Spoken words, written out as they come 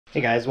Hey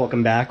guys,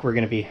 welcome back. We're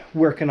going to be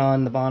working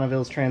on the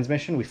Bonneville's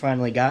transmission. We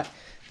finally got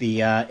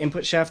the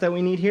input shaft that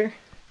we need here.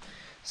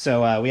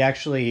 So we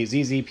actually,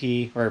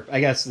 ZZP, or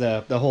I guess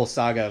the whole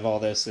saga of all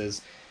this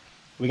is,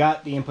 we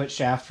got the input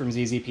shaft from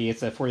ZZP.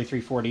 It's a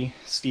 4340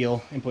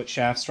 steel input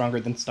shaft, stronger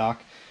than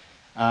stock.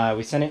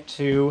 We sent it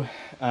to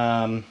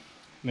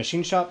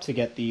machine shop to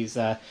get these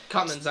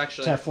Cottman's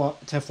actually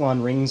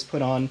Teflon rings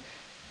put on.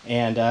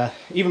 And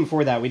even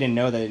before that, we didn't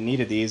know that it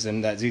needed these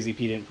and that ZZP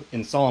didn't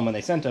install them when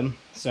they sent them.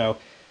 So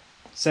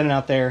sent it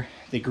out there.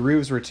 The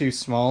grooves were too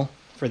small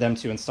for them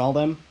to install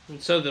them.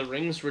 And so the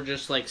rings were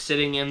just like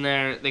sitting in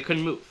there. They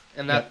couldn't move.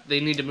 And that they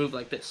need to move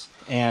like this.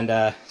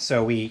 And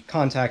so we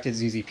contacted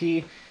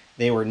ZZP.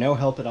 They were no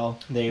help at all.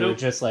 They were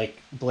just like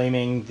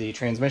blaming the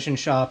transmission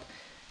shop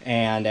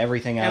and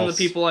everything else. And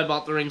the people I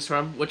bought the rings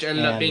from, which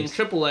ended up being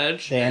Triple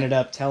Edge. They ended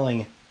up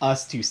telling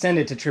us to send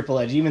it to Triple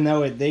Edge, even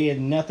though they had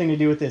nothing to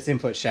do with this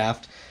input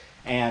shaft.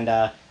 And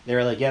they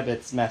were like, yep,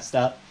 it's messed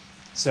up.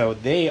 So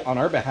they, on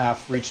our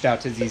behalf, reached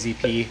out to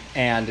ZZP,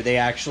 and they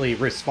actually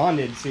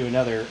responded to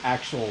another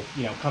actual,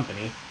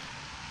 company.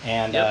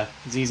 And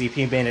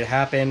ZZP made it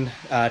happen.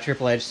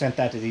 Triple Edge sent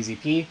that to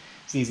ZZP.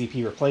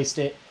 ZZP replaced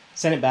it,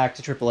 sent it back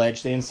to Triple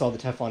Edge. They installed the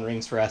Teflon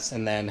rings for us,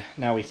 and then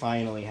now we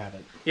finally have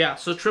it. Yeah,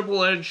 so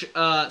Triple Edge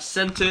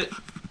sent it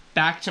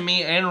back to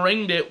me and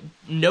ringed it,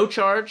 no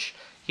charge.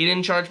 He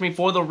didn't charge me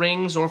for the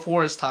rings or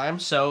for his time,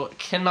 so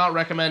cannot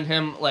recommend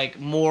him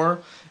more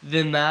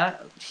than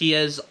that. He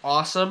is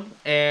awesome,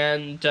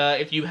 and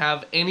if you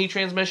have any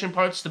transmission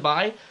parts to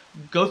buy,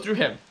 go through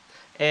him.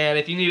 And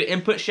if you need an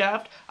input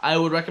shaft, I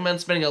would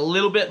recommend spending a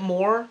little bit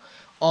more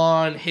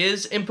on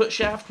his input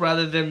shaft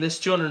rather than this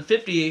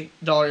 $250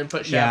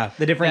 input shaft. Yeah,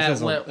 the difference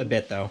is a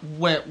bit though.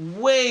 Went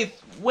way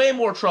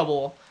more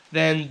trouble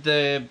than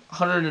the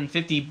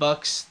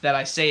 $150 that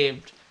I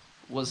saved.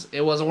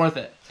 It wasn't worth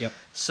it. Yep.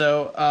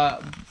 So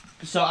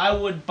I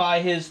would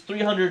buy his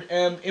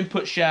 300M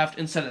input shaft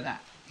instead of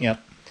that.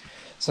 Yep.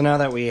 So now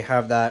that we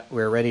have that,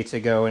 we're ready to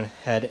go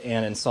ahead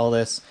and install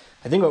this.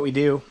 I think what we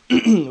do,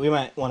 we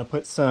might want to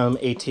put some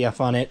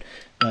ATF on it,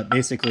 but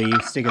basically you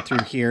stick it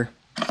through here.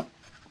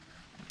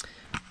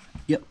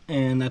 Yep,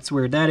 and that's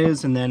where that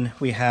is. And then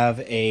we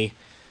have a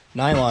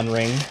nylon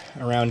ring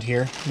around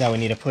here that we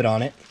need to put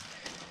on it.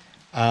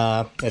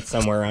 It's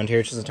somewhere around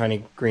here. It's just a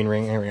tiny green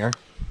ring. There we are.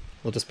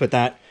 We'll just put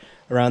that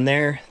around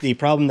there. The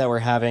problem that we're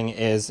having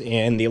is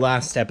in the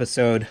last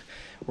episode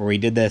where we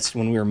did this,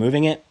 when we were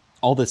moving it,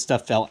 all this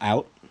stuff fell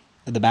out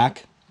of the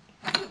back.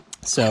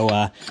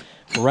 So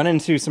we're running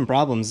into some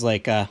problems,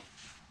 like got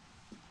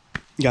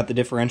the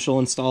differential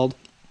installed,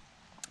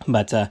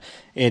 but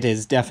it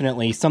is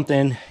definitely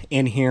something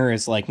in here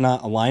is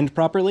not aligned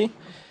properly.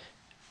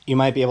 You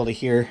might be able to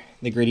hear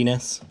the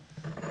grittiness.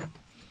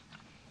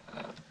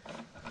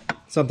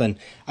 Something.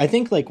 I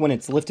think when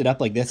it's lifted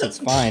up like this, it's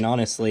fine,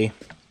 honestly.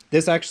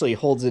 This actually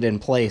holds it in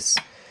place.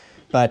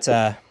 But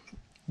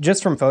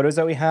just from photos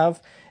that we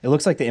have, it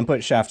looks like the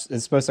input shaft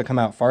is supposed to come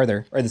out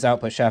farther, or this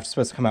output shaft is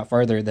supposed to come out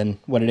farther than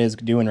what it is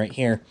doing right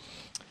here.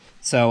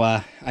 So,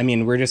 I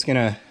mean, we're just going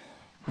to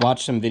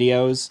watch some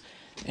videos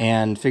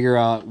and figure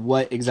out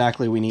what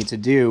exactly we need to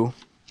do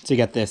to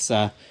get this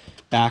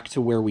back to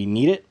where we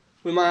need it.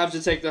 We might have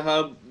to take the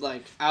hub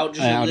out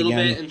just a little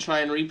bit and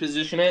try and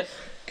reposition it.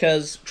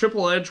 Because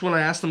Triple Edge, when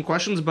I asked them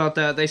questions about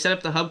that, they said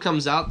if the hub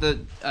comes out that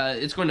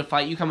it's going to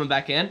fight you coming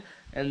back in.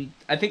 And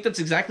I think that's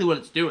exactly what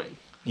it's doing.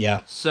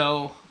 Yeah.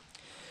 So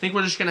I think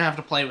we're just going to have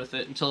to play with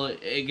it until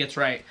it gets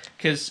right.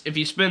 Because if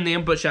you spin the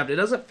input shaft, it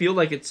doesn't feel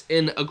like it's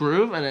in a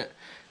groove. And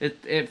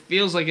it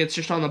feels like it's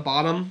just on the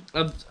bottom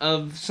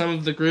of some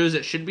of the grooves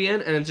it should be in.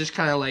 And it's just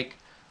kind of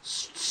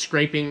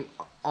scraping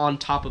on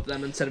top of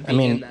them instead of being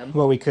in them.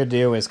 What we could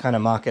do is kind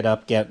of mock it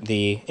up, get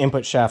the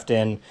input shaft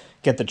in,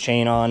 get the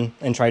chain on,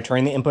 and try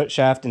turning the input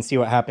shaft and see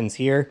what happens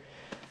here.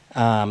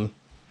 Yeah,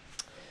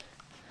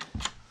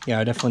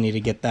 I definitely need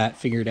to get that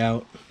figured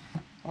out.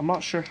 I'm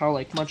not sure how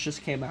much this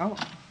came out.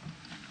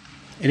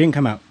 It didn't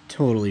come out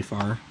totally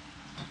far.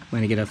 I'm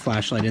going to get a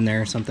flashlight in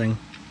there or something.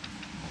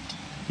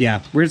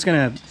 Yeah, we're just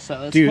going to...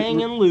 So it's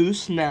hanging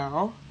loose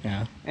now.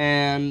 Yeah.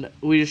 And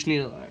we just need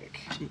to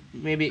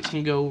maybe it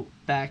can go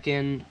back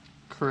in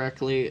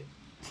correctly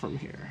from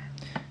here.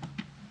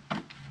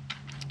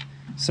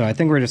 So I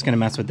think we're just going to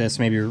mess with this,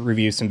 maybe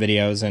review some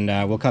videos,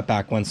 and we'll cut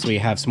back once we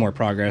have some more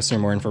progress or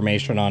more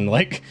information on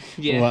what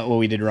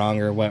we did wrong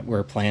or what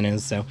our plan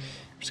is. So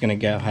we're just going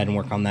to go ahead and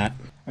work on that.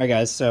 All right,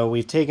 guys, so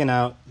we've taken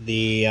out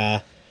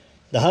the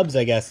hubs,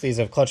 I guess. These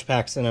have clutch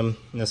packs in them,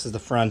 and this is the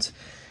front.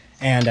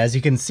 And as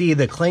you can see,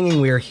 the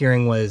clanging we were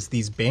hearing was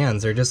these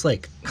bands. They're just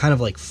kind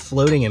of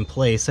floating in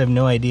place. I have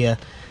no idea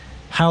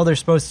how they're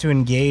supposed to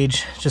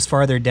engage just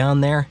farther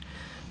down there.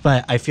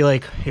 But I feel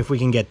like if we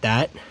can get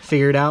that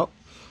figured out,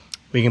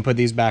 we can put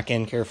these back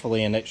in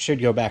carefully and it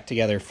should go back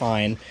together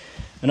fine.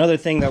 Another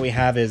thing that we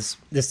have is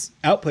this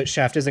output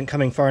shaft isn't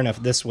coming far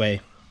enough this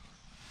way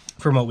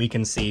from what we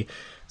can see.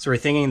 So we're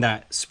thinking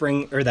that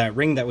spring or that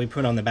ring that we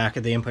put on the back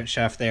of the input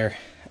shaft there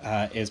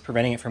is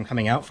preventing it from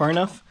coming out far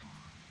enough.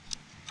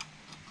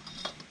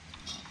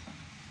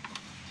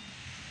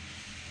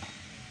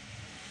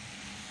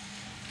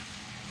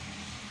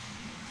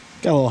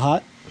 Got a little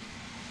hot.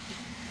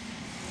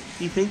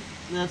 You think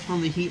that's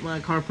from the heat my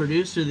car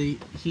produced or the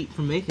heat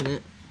from making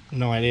it?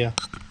 No idea.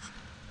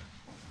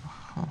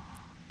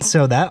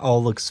 So that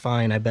all looks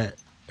fine, I bet.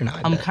 Or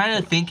not, I'm kind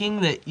of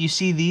thinking that you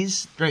see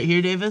these right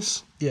here,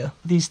 Davis? Yeah.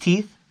 These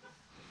teeth?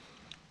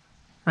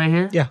 Right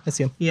here? Yeah, I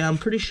see them. Yeah, I'm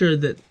pretty sure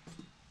that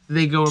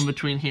they go in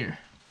between here.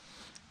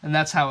 And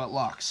that's how it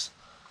locks.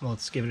 Well,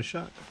 let's give it a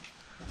shot.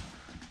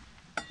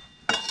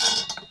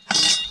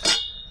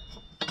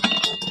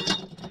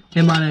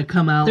 It might have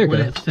come out when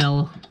when it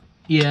fell.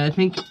 Yeah, I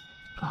think...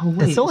 Oh,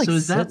 wait, still, like, so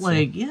is that sits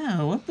like...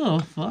 Yeah, what the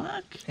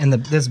fuck? And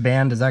this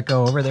band, does that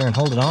go over there and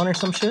hold it on or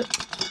some shit?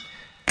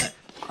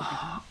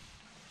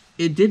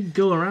 It did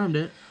go around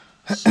it.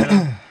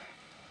 So,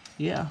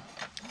 yeah.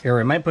 Here,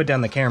 we might put down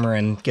the camera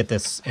and get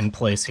this in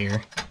place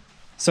here.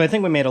 So I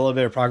think we made a little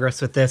bit of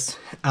progress with this.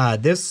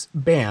 This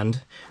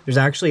band, there's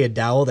actually a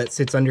dowel that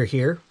sits under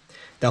here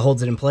that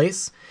holds it in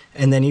place.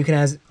 And then you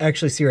can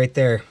actually see right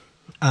there,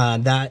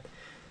 that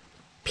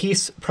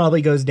piece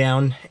probably goes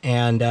down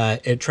and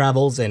it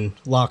travels and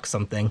locks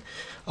something.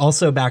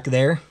 Also back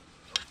there,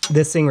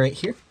 this thing right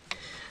here,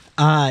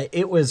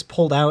 it was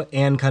pulled out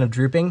and kind of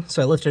drooping.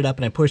 So I lifted it up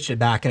and I pushed it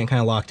back and it kind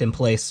of locked in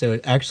place. So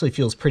it actually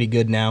feels pretty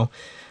good now,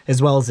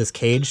 as well as this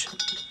cage.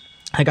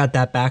 I got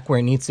that back where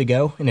it needs to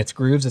go in its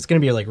grooves. It's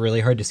going to be like really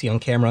hard to see on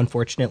camera,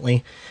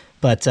 unfortunately.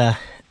 But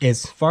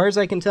as far as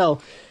I can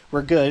tell,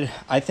 we're good.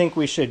 I think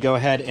we should go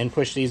ahead and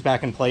push these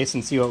back in place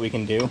and see what we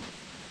can do.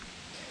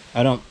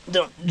 Don't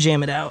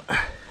jam it out.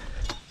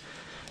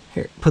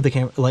 Here, put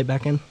the light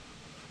back in.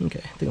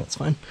 Okay, I think that's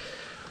fine.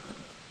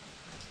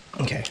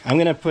 Okay, I'm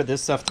gonna put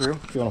this stuff through.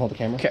 If you want to hold the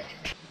camera. Okay.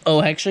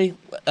 Oh, actually,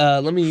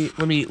 let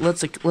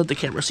the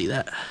camera see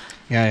that.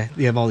 Yeah,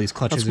 you have all these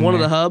clutches. That's one of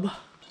the hub.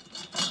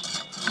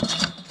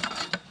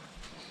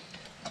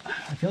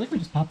 I feel like we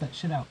just popped that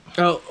shit out.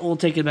 Oh, we'll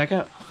take it back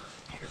out.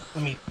 Here,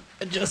 let me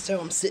adjust how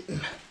I'm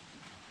sitting.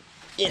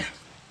 Yeah.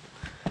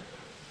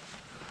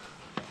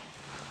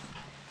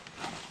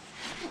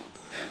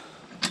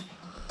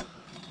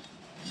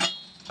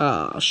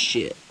 Oh,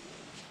 shit.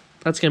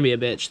 That's gonna be a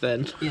bitch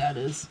then. Yeah, it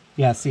is.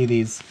 Yeah, see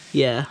these.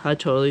 Yeah, I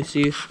totally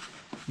see.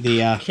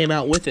 The came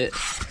out with it.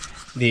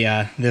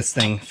 This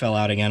thing fell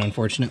out again,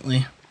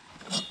 unfortunately.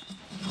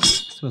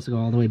 It's supposed to go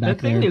all the way back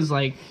there. That thing is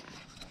like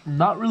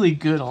not really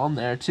good on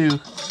there too.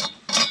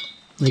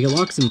 Like it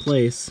locks in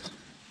place.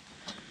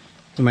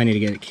 We might need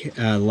to get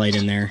light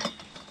in there.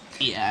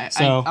 Yeah,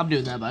 so, I'm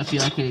doing that, but I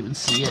feel like I can't even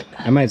see it.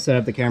 I might set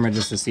up the camera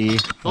just to see.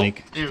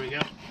 Like, there we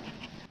go.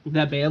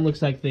 That band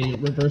looks like the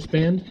reverse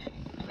band.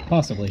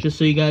 Possibly. Just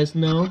so you guys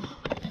know,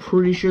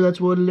 pretty sure that's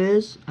what it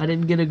is. I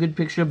didn't get a good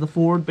picture of the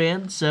forward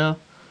band, so.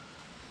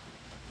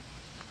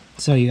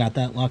 So you got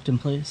that locked in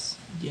place?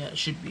 Yeah, it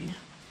should be.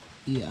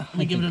 Yeah. Let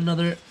me give it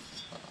another.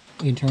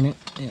 You can turn it.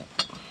 Yeah.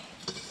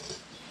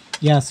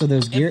 Yeah. So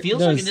those gear. It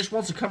feels like it just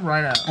wants to come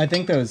right out. I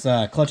think those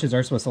clutches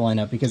are supposed to line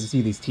up because you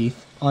see these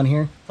teeth on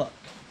here. Fuck.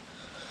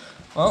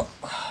 Well,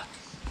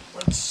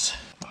 let's.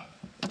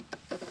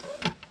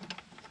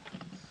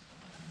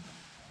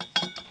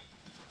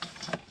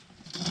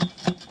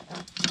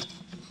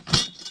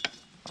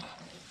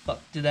 Fuck,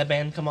 did that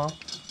band come off?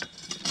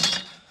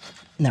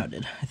 No, it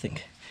did, I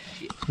think.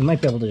 You might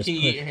be able to just Can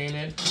you get your hand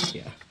in?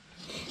 Yeah.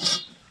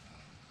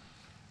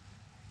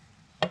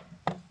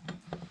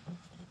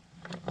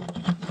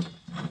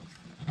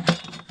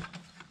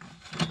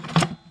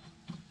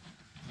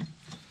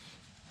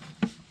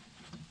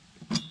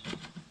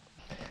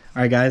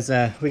 All right, guys,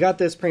 we got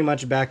this pretty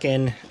much back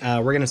in.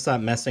 We're going to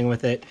stop messing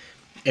with it.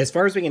 As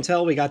far as we can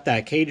tell, we got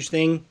that cage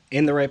thing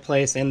in the right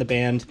place and the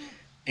band,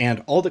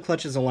 and all the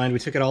clutches aligned. We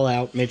took it all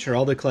out, made sure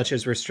all the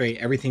clutches were straight.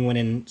 Everything went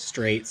in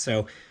straight.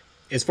 So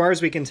as far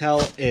as we can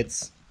tell,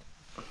 it's...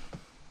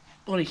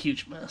 What a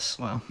huge mess.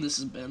 Wow. This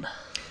has been.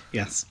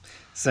 Yes.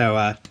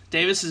 So,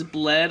 Davis has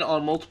bled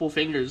on multiple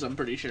fingers, I'm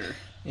pretty sure.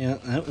 Yeah,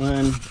 that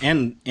one.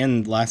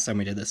 And last time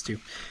we did this, too.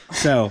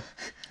 So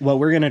what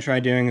we're going to try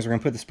doing is we're going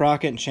to put the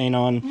sprocket and chain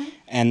on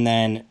and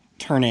then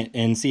turn it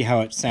and see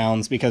how it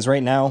sounds. Because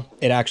right now,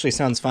 it actually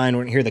sounds fine.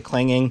 We don't hear the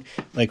clanging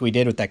like we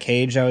did with that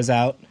cage I was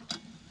out.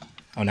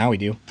 Oh, now we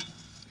do.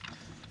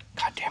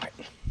 God damn it.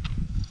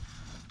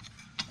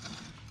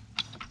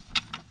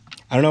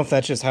 I don't know if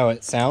that's just how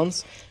it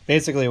sounds.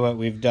 Basically, what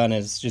we've done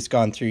is just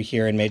gone through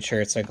here and made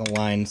sure it's like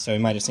aligned. So we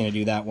might just need to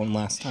do that one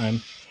last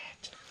time.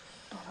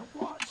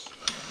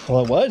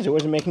 Well, it was. It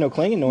wasn't making no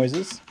clanging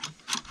noises.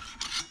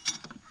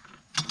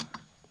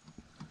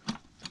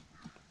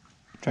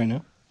 Try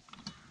now.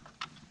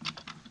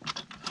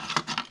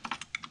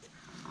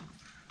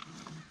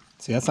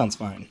 See, that sounds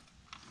fine.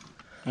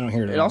 I don't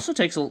hear it at all. It also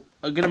takes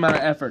a good amount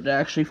of effort to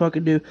actually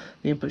fucking do.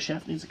 The input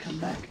shaft needs to come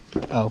back.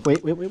 Oh,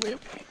 wait.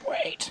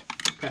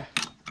 Okay.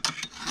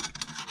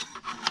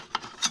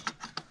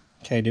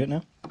 Okay, do it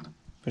now.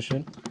 Push it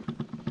in.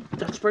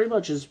 That's pretty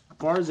much as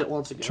far as it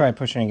wants to go. Try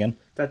pushing again.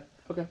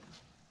 Okay.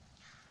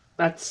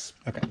 That's...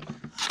 Okay,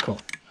 cool.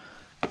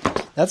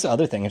 That's the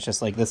other thing. It's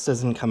just like this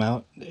doesn't come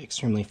out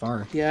extremely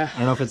far. Yeah. I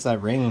don't know if it's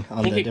that ring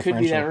on the differential. I think it could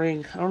be that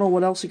ring. I don't know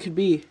what else it could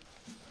be.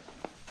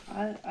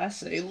 I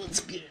say let's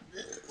get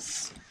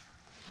this.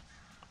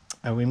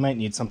 We might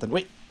need something.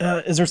 Wait,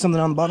 is there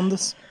something on the bottom of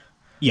this?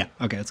 Yeah,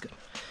 okay, that's good.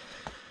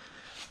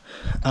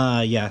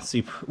 Yeah,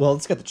 so well,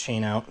 let's get the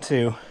chain out,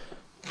 too.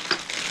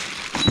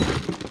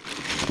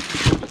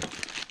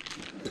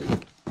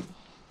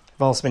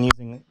 I've also been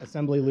using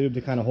assembly lube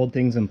to kind of hold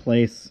things in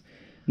place.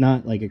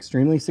 Not, like,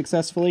 extremely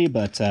successfully,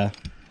 but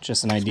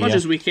just an idea. As much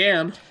as we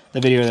can.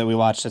 The video that we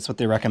watched, that's what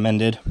they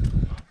recommended.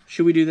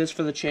 Should we do this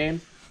for the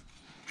chain?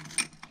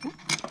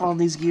 On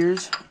these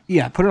gears?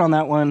 Yeah, put it on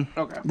that one.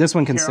 Okay. This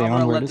one can stay on. I'm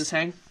gonna let this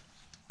hang.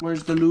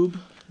 Where's the lube?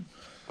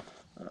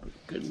 Oh,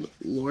 good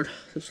lord.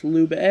 There's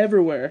lube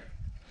everywhere.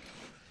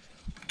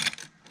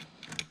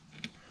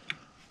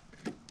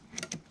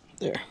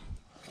 There.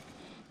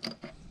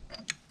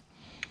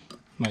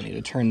 Might need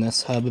to turn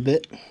this hub a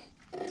bit.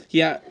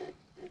 Yeah.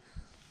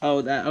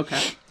 Oh, that,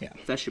 okay. Yeah.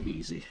 That should be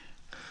easy.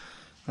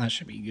 That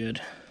should be good.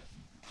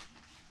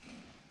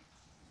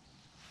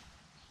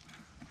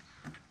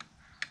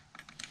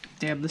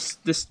 Damn,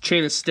 this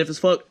chain is stiff as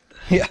fuck.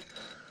 Yeah.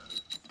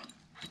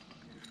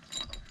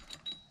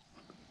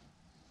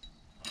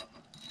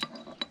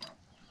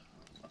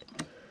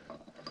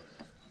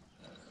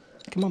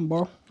 Come on,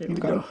 bro. There we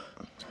go.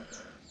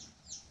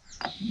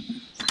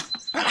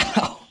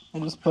 Ow! I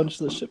just punched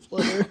the shift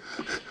lever.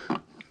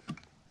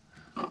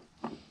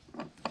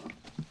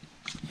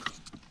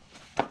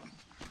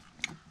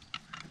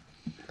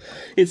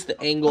 It's the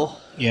angle.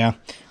 Yeah.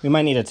 We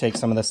might need to take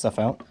some of this stuff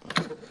out.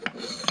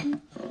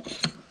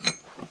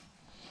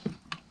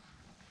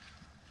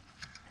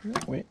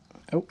 Wait.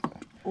 Oh.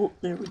 Oh,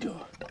 there we go.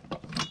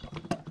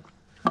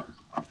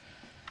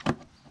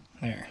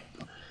 There.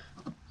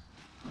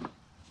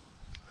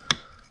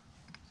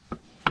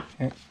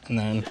 Okay, and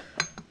then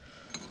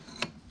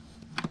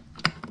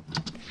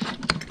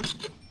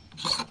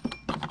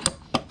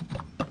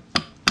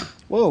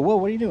whoa,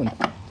 what are you doing?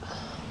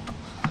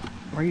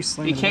 Why are you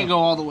slamming? You can't go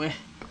all the way.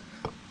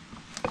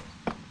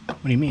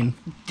 What do you mean?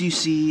 Do you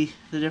see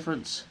the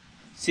difference?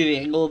 See the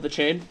angle of the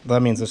chain? Well,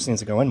 that means this needs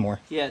to go in more.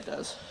 Yeah, it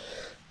does.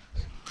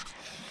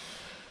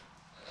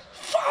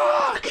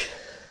 Fuck!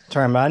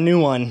 Talking about a new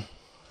one.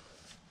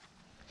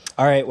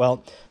 All right,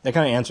 well, that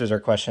kind of answers our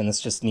question. This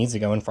just needs to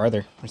go in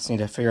farther. We just need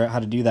to figure out how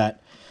to do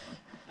that.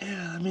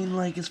 Yeah, I mean,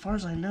 like, as far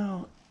as I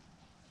know,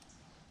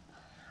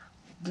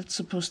 that's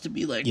supposed to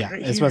be, like, Yeah,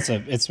 right it's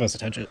here. supposed to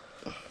touch it.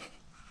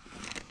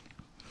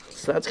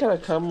 So that's gotta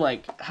come,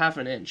 like, half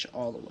an inch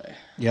all the way.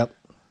 Yep.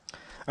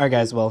 All right,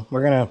 guys, well,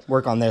 we're going to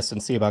work on this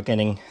and see about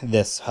getting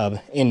this hub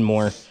in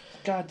more.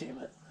 God damn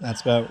it. That's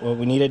about what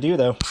we need to do,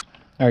 though.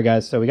 All right,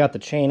 guys, so we got the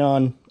chain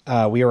on.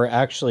 We were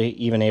actually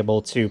even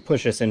able to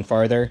push this in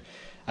farther.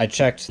 I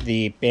checked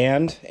the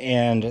band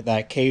and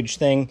that cage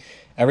thing.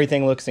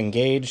 Everything looks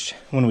engaged.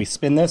 When we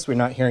spin this, we're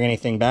not hearing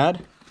anything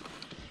bad.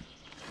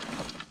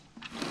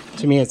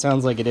 To me, it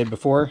sounds like it did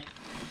before.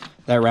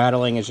 That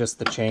rattling is just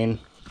the chain.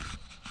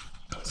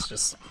 It's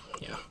just,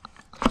 yeah.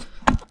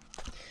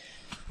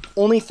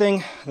 Only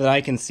thing that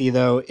I can see,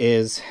 though,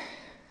 is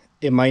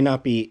it might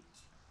not be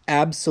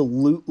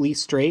absolutely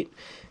straight.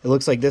 It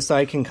looks like this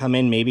side can come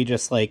in maybe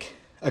just like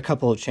a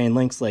couple of chain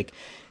links, like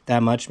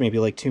that much, maybe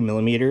like 2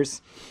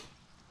 millimeters.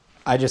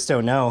 I just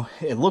don't know.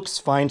 It looks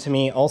fine to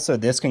me. Also,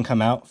 this can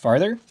come out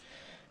farther,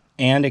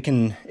 and it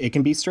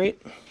can be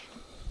straight.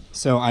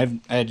 So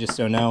I just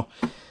don't know.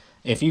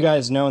 If you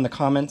guys know in the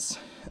comments,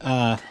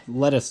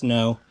 let us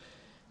know.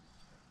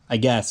 I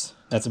guess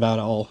that's about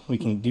all we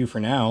can do for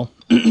now.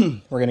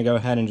 We're gonna go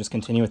ahead and just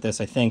continue with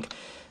this. I think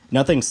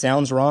nothing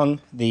sounds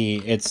wrong.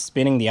 It's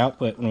spinning the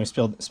output when we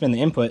spin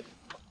the input.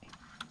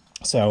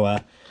 So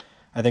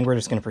I think we're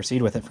just gonna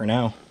proceed with it for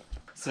now.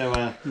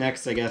 So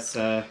next, I guess,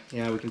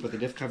 yeah, we can put the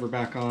diff cover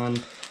back on.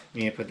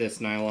 We need to put this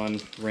nylon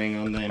ring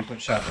on the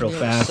input shaft real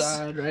fast.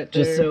 Side right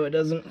there. Just so it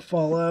doesn't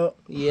fall out.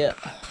 Yeah.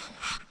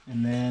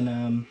 And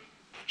then,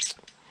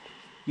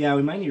 yeah,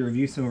 we might need to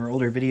review some of our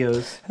older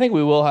videos. I think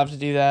we will have to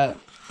do that.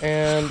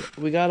 And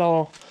we got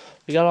all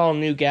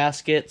new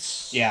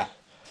gaskets. Yeah.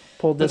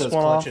 Pulled this those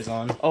one off. clutches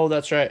on. Oh,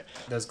 that's right.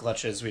 Those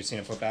clutches we just need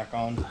to put back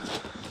on.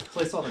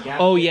 Place all the gaskets.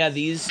 Oh yeah,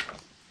 these.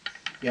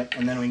 Yep,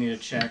 and then we need to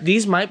check.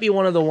 These might be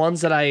one of the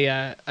ones that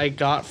I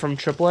got from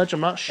Triple Edge.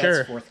 I'm not sure.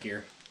 That's fourth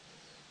gear.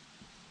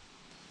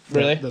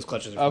 Really? Those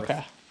clutches are fourth.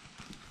 Okay.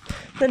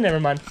 Then never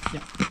mind.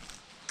 Yeah.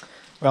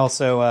 We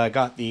also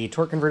got the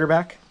torque converter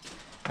back.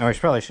 And we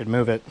probably should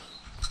move it.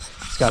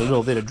 It's got a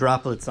little bit of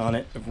droplets on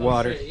it of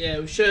water. Okay, yeah,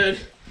 we should.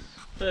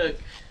 Look,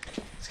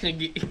 it's gonna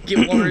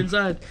get water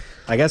inside.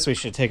 I guess we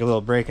should take a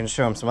little break and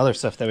show them some other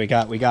stuff that we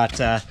got. We got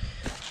a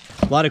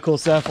lot of cool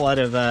stuff. A lot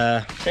of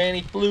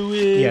tranny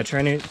fluid. Yeah,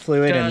 tranny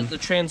fluid got and the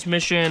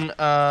transmission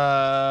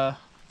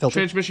filter.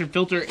 Transmission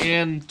filter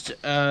and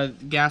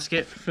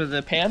gasket for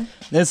the pan.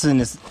 This one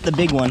is the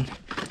big one.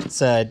 It's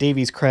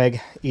Davies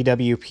Craig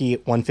EWP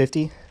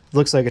 150.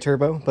 Looks like a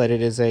turbo, but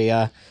it is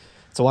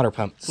it's a water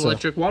pump. It's an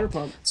electric water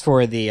pump. It's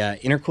for the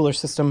intercooler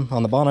system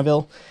on the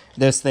Bonneville.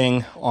 This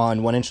thing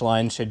on 1-inch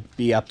line should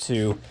be up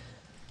to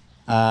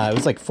it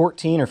was like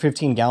 14 or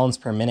 15 gallons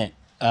per minute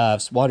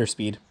of water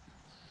speed.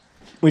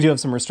 We do have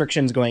some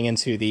restrictions going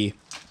into the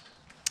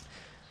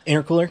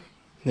intercooler.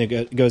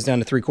 It goes down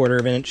to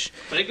 3/4 inch.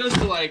 But it goes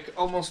to like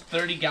almost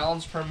 30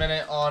 gallons per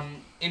minute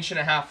on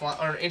 1.5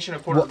 or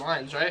 1.25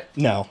 lines, right?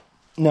 No,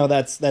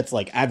 that's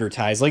like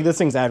advertised. Like this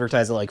thing's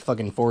advertised at like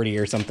fucking 40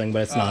 or something,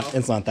 but it's not.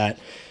 It's not that.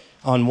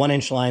 On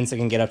 1-inch lines, it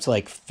can get up to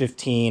like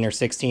 15 or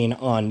 16.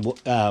 On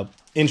 1.25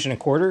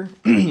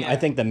 inch, I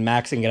think the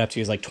max it can get up to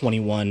is like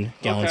 21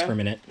 gallons per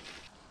minute.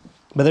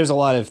 But there's a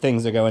lot of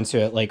things that go into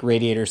it, like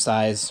radiator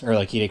size or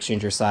like heat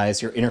exchanger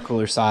size, your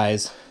intercooler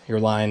size, your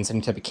lines,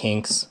 any type of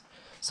kinks,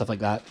 stuff like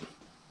that.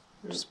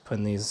 Just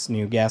putting these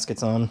new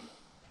gaskets on.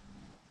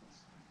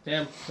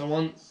 Damn,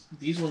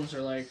 these ones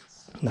are like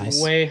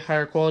nice, way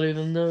higher quality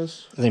than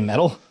those. Are they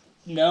metal?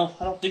 No,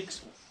 I don't think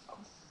so.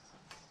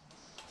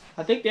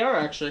 I think they are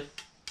actually.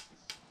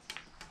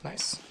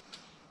 Nice.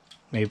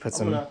 Maybe put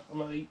some I'm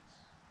gonna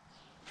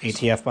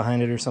ATF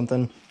behind it or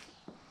something.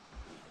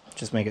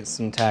 Just make it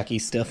some tacky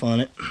stuff on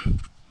it.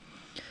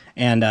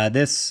 And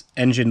this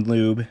engine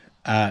lube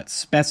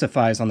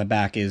specifies on the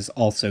back is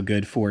also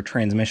good for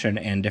transmission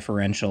and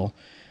differential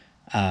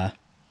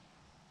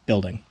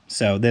building.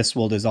 So this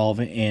will dissolve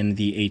in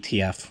the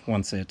ATF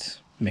once it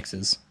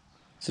mixes.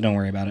 So don't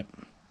worry about it.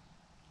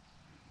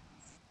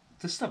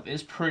 This stuff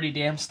is pretty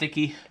damn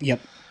sticky.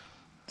 Yep.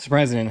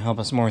 Surprised it didn't help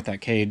us more with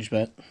that cage,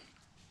 but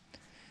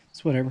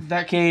it's whatever.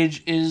 That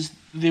cage is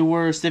the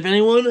worst. If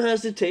anyone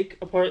has to take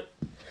apart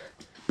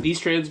these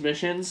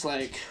transmissions,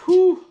 like,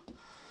 whew,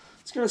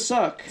 it's gonna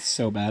suck.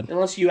 So bad.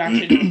 Unless you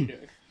actually know what you're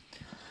doing.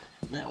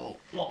 That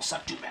won't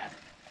suck too bad.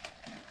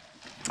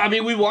 I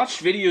mean, we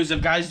watched videos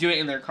of guys doing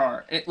it in their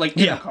car, like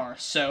in a car,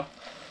 so.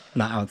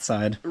 Not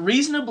outside.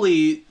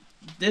 Reasonably,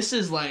 this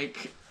is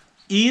like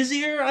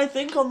easier, I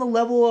think, on the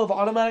level of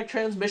automatic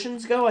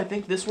transmissions go. I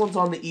think this one's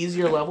on the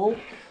easier level,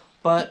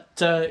 but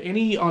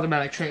any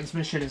automatic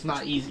transmission is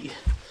not easy.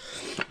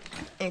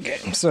 Okay,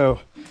 so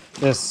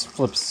this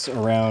flips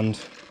around,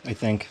 I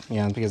think,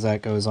 yeah, because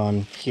that goes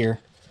on here.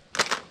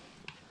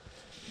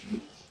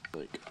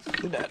 Like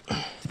that.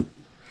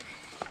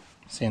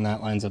 Seeing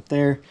that lines up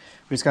there.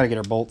 We just got to get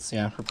our bolts,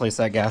 yeah, replace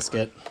that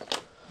gasket.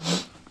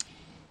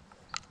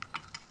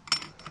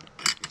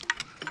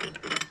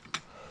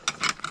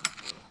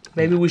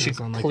 Maybe we should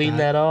clean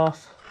that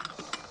off.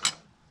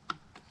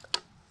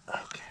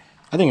 Okay.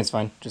 I think it's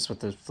fine, just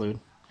with the fluid.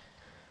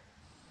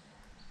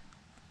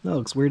 That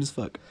looks weird as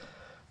fuck.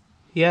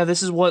 Yeah,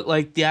 this is what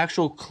like the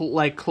actual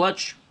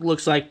clutch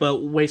looks like,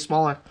 but way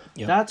smaller.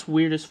 Yep. That's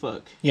weird as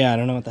fuck. Yeah, I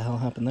don't know what the hell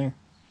happened there.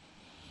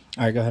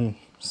 All right, go ahead and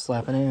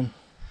slap it in.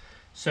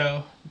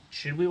 So,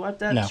 should we wipe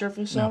that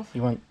surface off?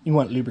 You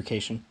want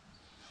lubrication.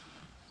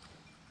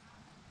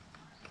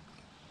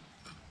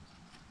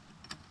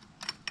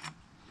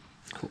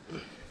 Cool.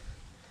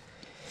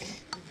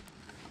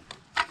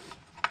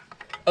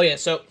 Oh yeah,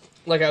 so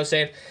like I was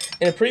saying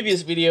in a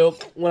previous video,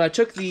 when I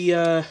took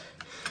the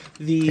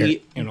Here,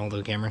 and hold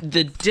the camera.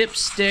 The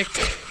dipstick,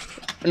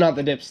 not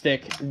the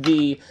dipstick,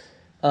 the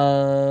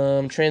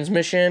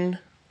transmission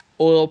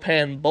oil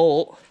pan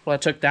bolt, when I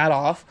took that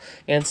off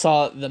and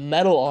saw the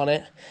metal on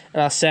it,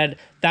 and I said,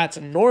 that's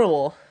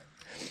normal.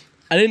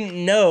 I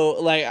didn't know,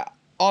 like,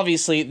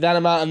 obviously that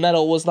amount of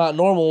metal was not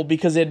normal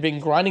because it had been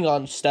grinding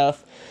on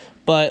stuff,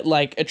 but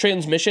like a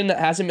transmission that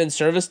hasn't been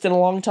serviced in a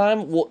long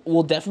time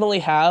will definitely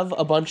have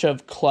a bunch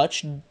of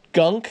clutch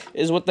gunk,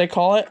 is what they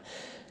call it.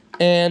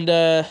 And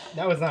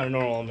that was not a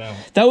normal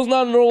amount. That was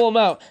not a normal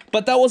amount,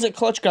 but that wasn't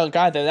clutch gunk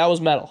either. That was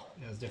metal.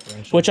 That was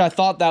differential. Which I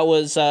thought that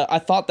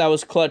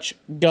was clutch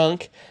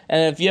gunk.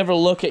 And if you ever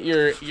look at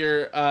your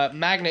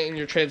magnet in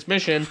your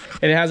transmission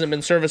and it hasn't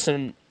been serviced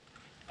in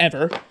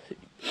ever,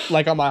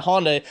 like on my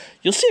Honda,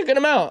 you'll see a good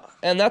amount,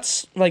 and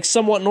that's like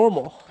somewhat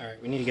normal. All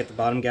right, we need to get the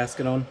bottom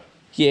gasket on.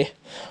 Yeah,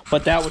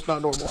 but that was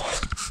not normal.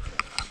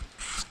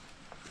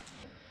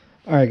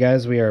 All right,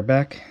 guys, we are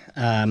back.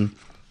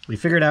 We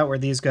figured out where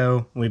these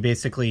go. We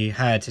basically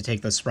had to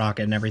take the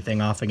sprocket and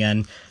everything off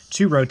again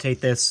to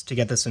rotate this, to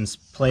get this in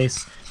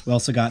place. We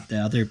also got the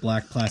other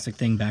black plastic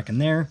thing back in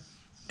there,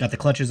 got the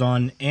clutches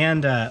on,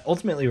 and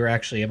ultimately we were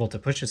actually able to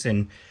push this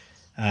in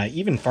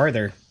even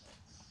farther.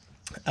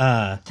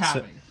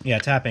 Tapping. So,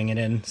 tapping it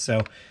in.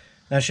 So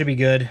that should be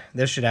good.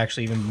 This should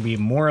actually even be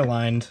more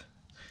aligned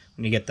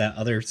when you get that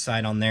other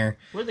side on there.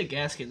 Where'd the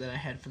gasket that I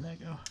had for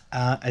that go?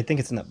 I think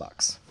it's in that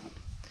box.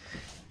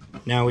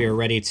 Now we are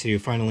ready to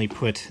finally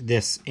put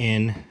this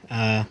in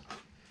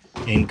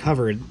and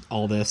cover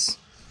all this.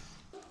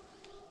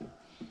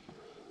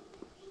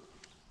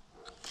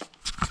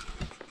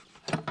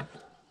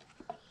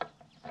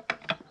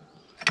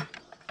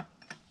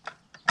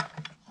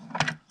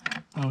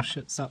 Oh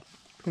shit, stop.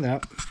 Look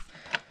at that.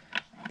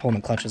 Pulling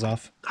the clutches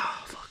off.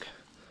 Oh, fuck.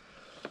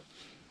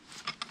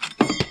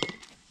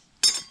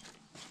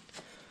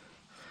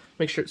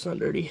 Make sure it's not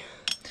dirty.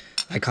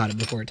 I caught it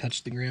before it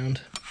touched the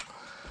ground.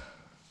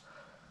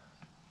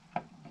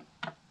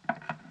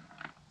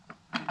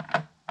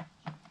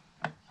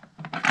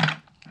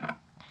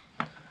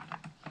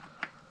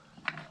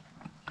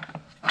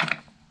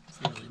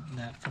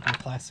 That fucking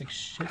plastic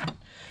shit.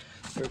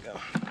 There we go.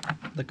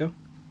 Let go.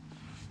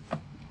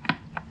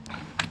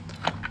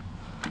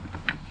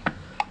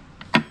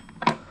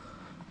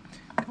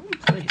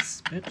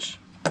 bitch.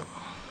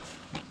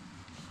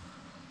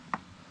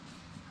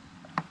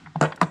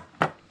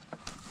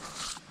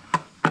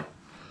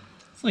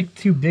 It's like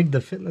too big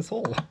to fit in this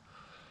hole.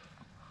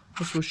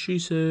 That's what she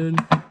said.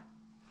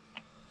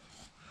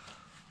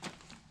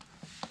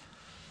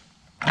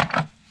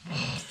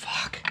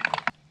 Fuck.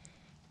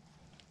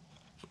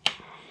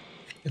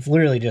 It's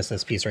literally just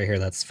this piece right here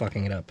that's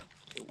fucking it up.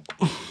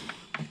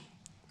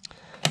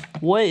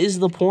 What is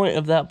the point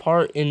of that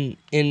part in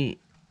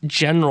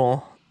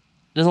general?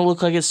 Doesn't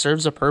look like it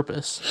serves a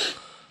purpose.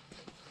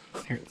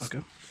 Here, let's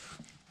go.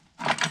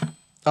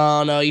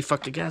 Oh no, you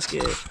fucked a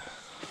gasket.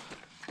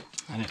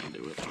 I didn't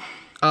do it.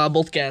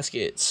 Both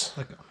gaskets.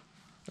 Okay.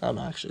 Oh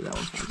no, actually that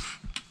one's fine.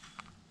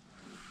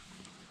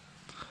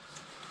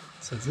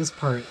 So it's this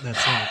part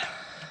that's like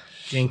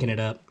janking it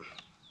up.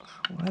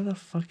 Why the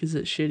fuck is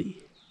it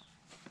shitty?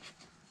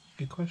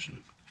 Good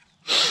question.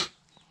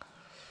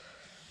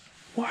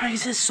 Why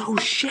is it so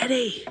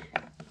shitty?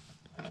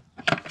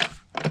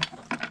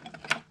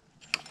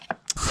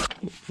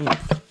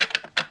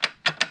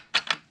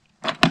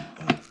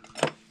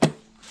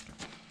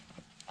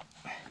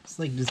 It's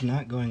like just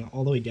not going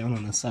all the way down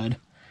on this side.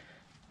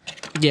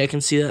 Yeah, I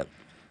can see that.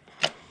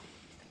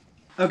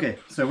 Okay,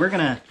 so we're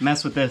gonna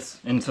mess with this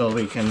until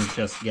we can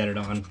just get it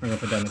on. We're gonna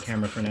put down the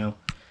camera for now.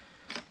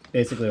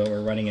 Basically what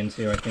we're running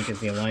into, I think, is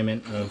the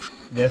alignment of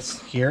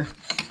this here.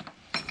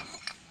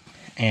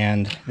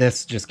 And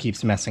this just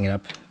keeps messing it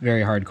up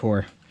very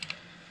hardcore.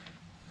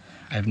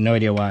 I have no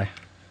idea why.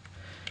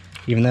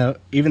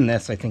 Even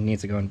this, I think,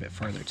 needs to go in a bit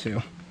farther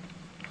too.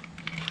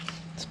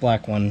 This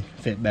black one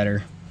fit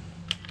better.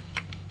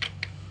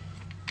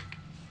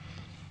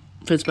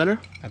 Fits better?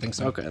 I think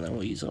so. Okay, then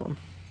we'll use that one.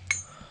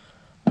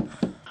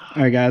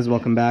 Alright guys,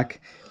 welcome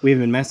back. We've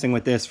been messing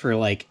with this for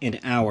like an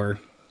hour.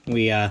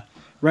 We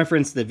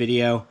referenced the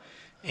video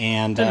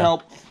and Didn't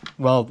help.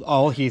 Well,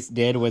 all he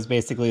did was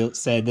basically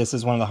said this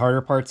is one of the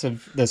harder parts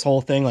of this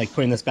whole thing, like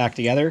putting this back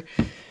together.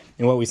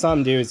 And what we saw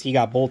him do is he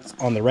got bolts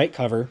on the right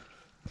cover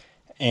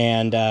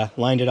and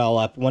lined it all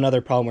up. One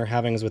other problem we're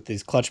having is with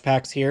these clutch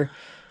packs here.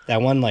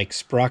 That one like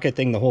sprocket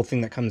thing, the whole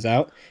thing that comes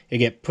out, it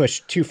get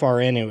pushed too far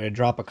in, it would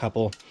drop a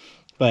couple.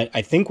 But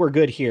I think we're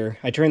good here.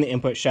 I turned the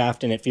input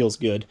shaft and it feels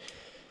good.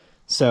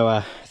 So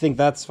I think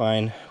that's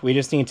fine. We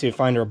just need to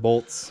find our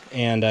bolts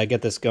and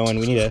get this going.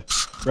 We need to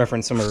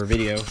reference some of our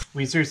video.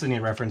 We seriously need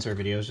to reference our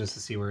videos just to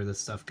see where this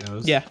stuff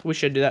goes. Yeah, we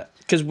should do that.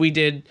 Because we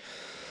did,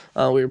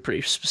 we were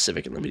pretty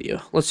specific in the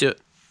video. Let's do it.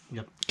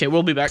 Yep. Okay,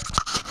 we'll be back.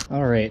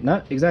 All right,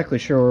 not exactly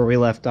sure where we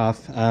left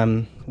off.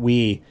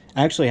 We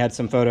actually had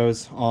some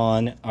photos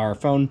on our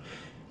phone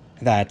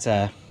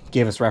that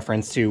gave us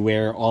reference to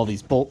where all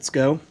these bolts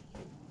go.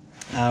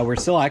 We're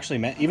still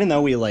actually, even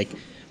though we like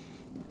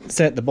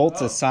set the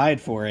bolts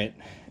aside for it,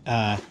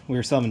 we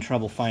were still having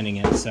trouble finding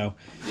it. So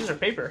These are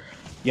paper.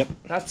 Yep.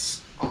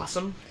 That's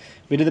awesome.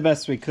 We did the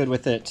best we could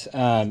with it.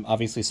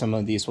 Obviously, some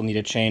of these will need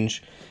to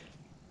change.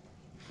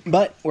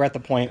 But we're at the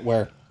point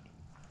where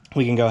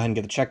we can go ahead and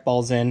get the check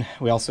balls in.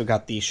 We also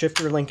got the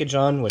shifter linkage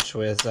on, which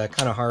was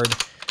kind of hard.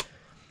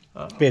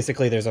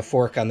 Basically, there's a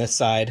fork on this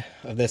side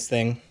of this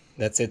thing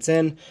that sits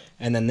in,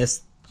 and then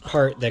this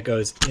part that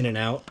goes in and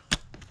out,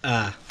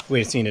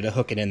 we just needed to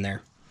hook it in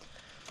there.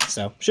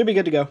 So, should be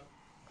good to go.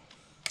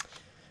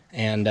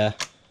 And,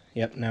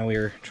 yep, now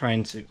we're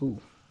trying to... Ooh.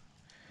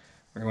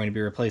 We're going to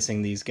be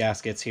replacing these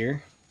gaskets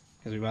here,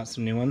 because we bought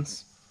some new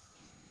ones.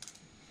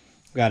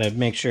 We got to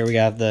make sure we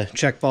have the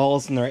check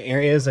balls in the right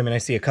areas. I mean, I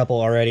see a couple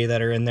already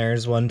that are in there.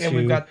 There's one, two,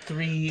 we've got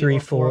three,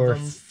 four, of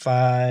them.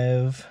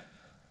 5.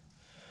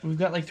 We've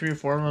got like 3 or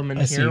 4 of them in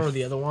I here, or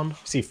the other one.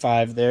 See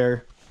 5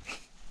 there.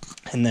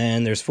 And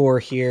then there's 4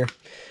 here.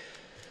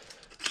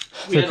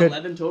 We had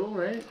 11 total,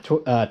 right?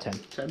 10.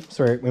 10.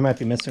 Sorry, we might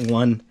be missing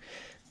one.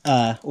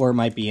 Or it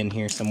might be in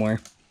here somewhere.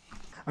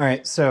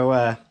 Alright,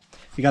 so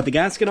we got the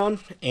gasket on,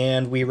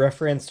 and we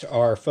referenced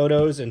our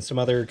photos and some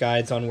other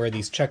guides on where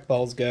these check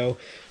balls go.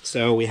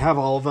 So we have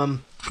all of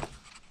them.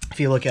 If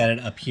you look at it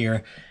up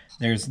here,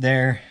 there's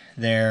there,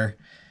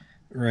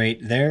 right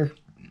there,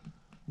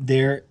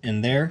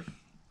 and there.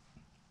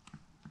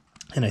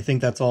 And I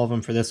think that's all of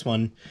them for this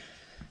one.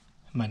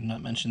 I might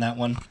not mention that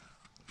one.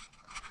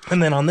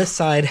 And then on this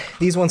side,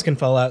 these ones can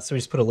fall out, so we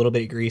just put a little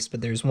bit of grease,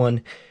 but there's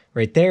one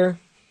right there,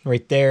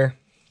 right there,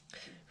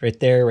 right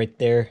there, right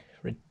there,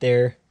 right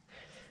there.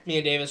 Me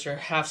and Davis are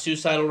half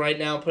suicidal right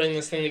now putting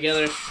this thing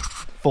together.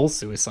 Full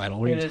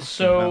suicidal. It is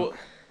so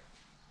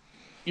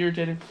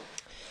irritating.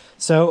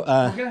 So,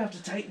 we're gonna have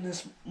to tighten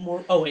this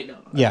more. Oh, wait, no.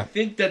 Yeah. I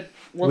think that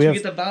once we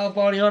get the valve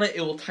body on it,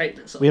 it will tighten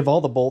itself. We have all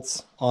the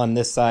bolts on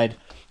this side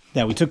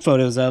that we took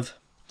photos of.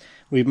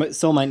 We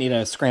still might need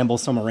to scramble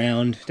some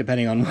around,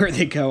 depending on where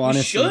they go,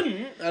 honestly. We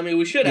shouldn't. I mean,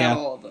 we should have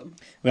all of them.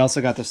 We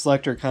also got the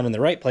selector kind of in the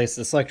right place.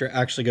 The selector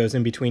actually goes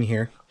in between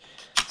here.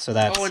 So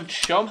that's and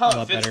show them how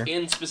it fits better.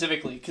 in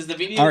specifically, because the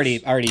video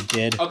already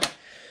did. Okay.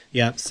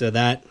 Yep, so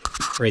that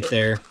right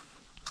there.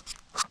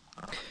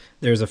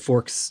 There's a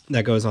fork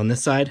that goes on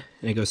this side,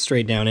 and it goes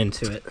straight down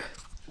into it.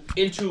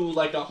 Into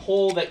like a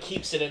hole that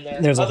keeps it in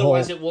there. There's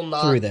Otherwise, a hole it will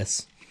not. through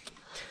this.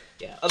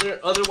 Yeah.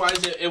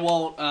 Otherwise, it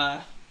won't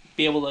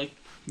be able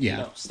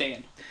to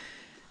stand.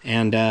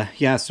 And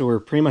yeah, so we're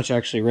pretty much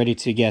actually ready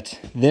to get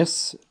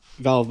this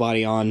valve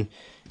body on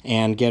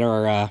and get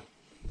our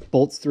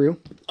bolts through.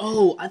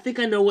 Oh, I think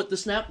I know what the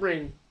snap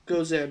ring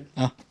goes in.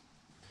 Oh.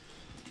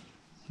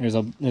 There's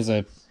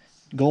a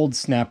gold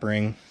snap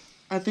ring.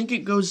 I think it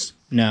goes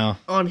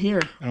on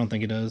here. I don't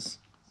think it does.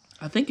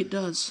 I think it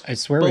does. I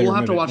swear we'll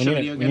have to watch the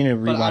video again. We need to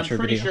rewatch our video. I'm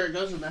pretty sure it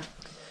goes in there.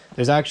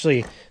 There's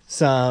actually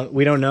some,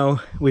 we don't know.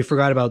 We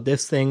forgot about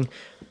this thing.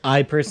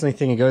 I personally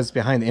think it goes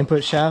behind the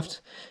input shaft.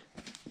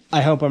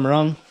 I hope I'm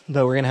wrong,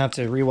 though we're going to have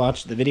to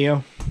rewatch the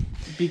video.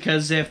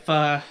 Because if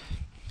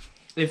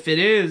it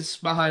is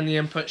behind the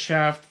input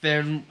shaft,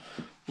 then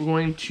we're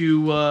going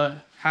to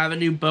have a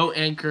new boat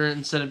anchor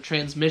instead of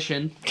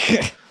transmission.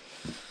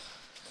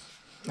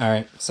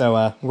 Alright,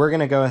 so we're going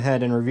to go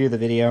ahead and review the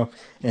video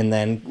and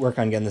then work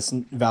on getting this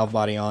valve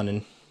body on.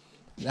 And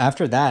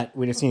after that,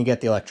 we just need to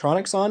get the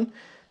electronics on,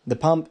 the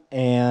pump,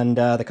 and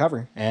the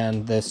cover.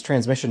 And this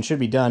transmission should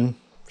be done.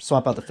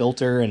 Swap out the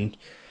filter and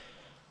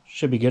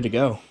should be good to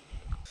go.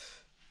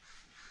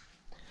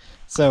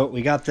 So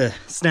we got the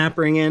snap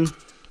ring in.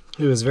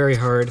 It was very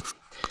hard.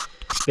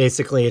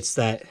 Basically, it's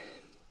that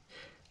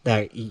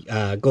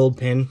gold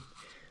pin.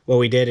 What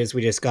we did is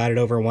we just got it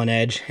over one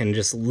edge and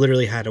just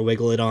literally had to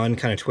wiggle it on,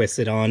 kind of twist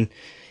it on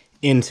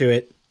into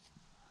it.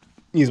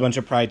 Use a bunch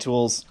of pry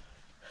tools.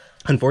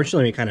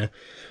 Unfortunately, we kind of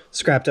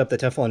scrapped up the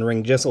Teflon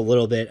ring just a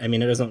little bit. I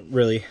mean, it doesn't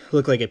really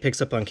look like it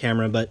picks up on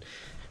camera, but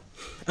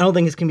I don't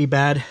think it's going to be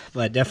bad,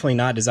 but definitely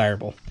not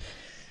desirable.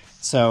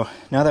 So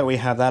now that we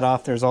have that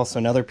off, there's also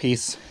another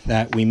piece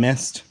that we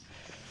missed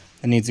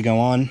that needs to go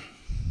on,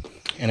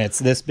 and it's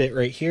this bit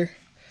right here.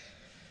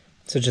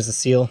 So just a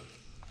seal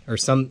or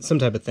some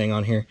type of thing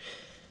on here.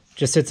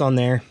 Just sits on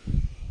there,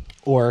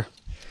 or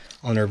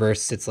on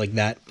reverse sits like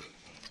that.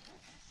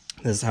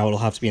 This is how it'll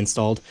have to be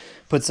installed.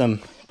 Put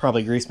some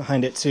probably grease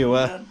behind it to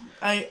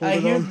I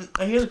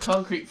hear the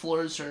concrete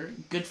floors are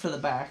good for the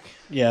back.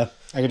 Yeah,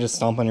 I could just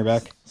stomp on your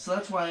back. So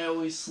that's why I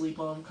always sleep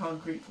on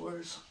concrete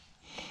floors.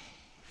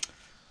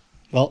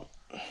 Well,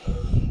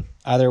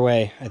 either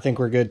way, I think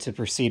we're good to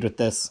proceed with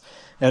this.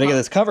 Now to get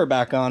this cover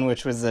back on,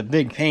 which was a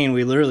big pain.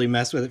 We literally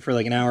messed with it for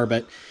like an hour,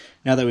 but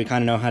now that we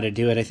kind of know how to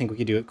do it, I think we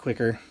could do it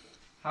quicker.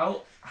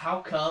 How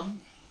can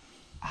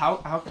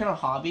a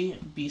hobby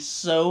be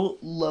so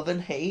love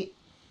and hate,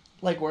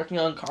 like working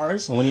on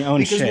cars? Well, when you own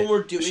because when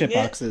we're doing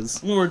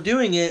boxes. When we're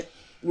doing it,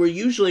 we're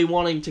usually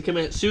wanting to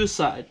commit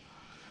suicide.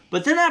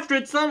 But then after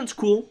it's done, it's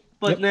cool.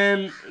 But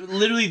then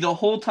literally the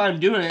whole time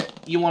doing it,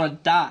 you want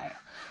to die.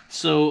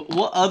 So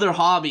what other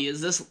hobby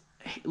is this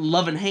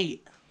love and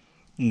hate?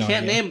 No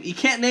idea. You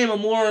can't name a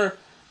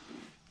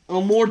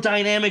more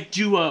dynamic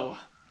duo.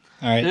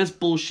 All right. That's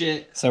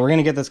bullshit. So we're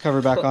gonna get this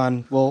cover back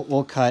on.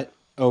 We'll cut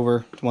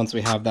over once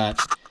we have that,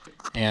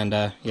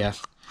 and yeah.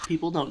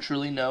 People don't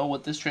truly know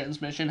what this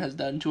transmission has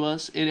done to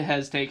us. It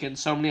has taken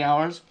so many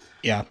hours.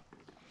 Yeah.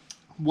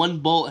 One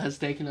bolt has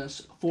taken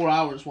us 4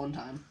 hours one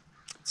time.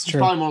 It's true.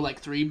 Probably more like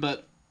 3,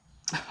 but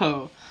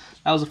that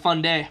was a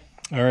fun day.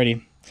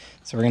 Alrighty.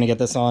 So we're gonna get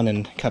this on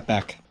and cut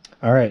back.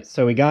 All right.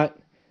 So we got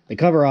the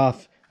cover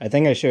off. I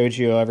think I showed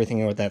you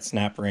everything with that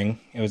snap ring.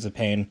 It was a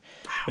pain.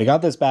 We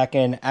got this back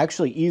in,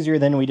 actually easier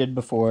than we did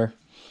before.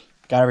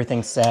 Got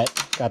everything set.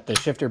 Got the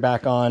shifter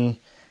back on.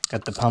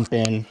 Got the pump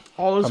in.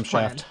 All as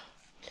planned.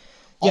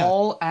 Yeah.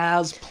 All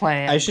as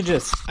planned. I should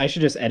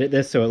just edit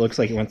this so it looks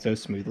like it went so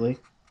smoothly.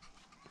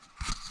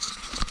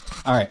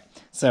 All right.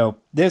 So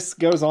this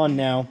goes on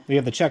now. We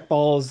have the check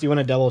balls. Do you want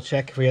to double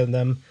check if we have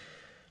them?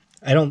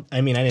 I didn't see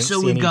any drop.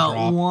 So we've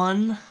got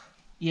one.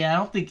 Yeah, I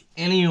don't think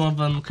any of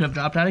them could have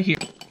dropped out of here.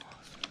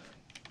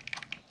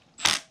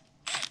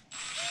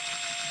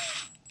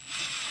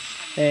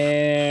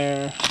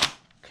 There.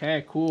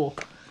 Okay, cool.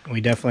 We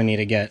definitely need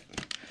to get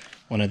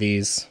one of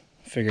these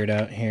figured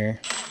out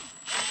here.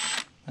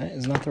 That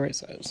is not the right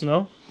size.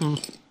 No?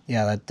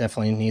 Yeah, that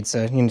definitely needs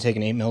to... You need to take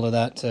an 8mm to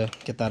that to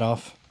get that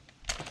off.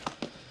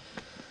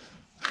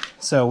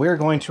 So we're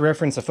going to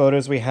reference the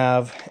photos we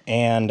have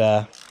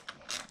and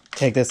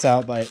take this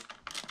out, but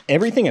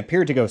everything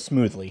appeared to go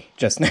smoothly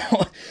just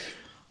now.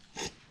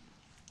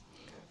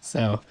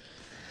 So...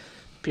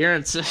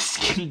 Appearances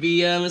can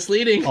be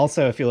misleading.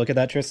 Also, if you look at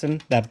that,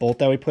 Tristan, that bolt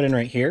that we put in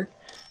right here,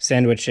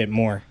 sandwich it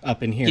more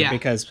up in here. Yeah.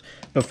 Because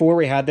before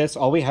we had this,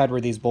 all we had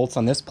were these bolts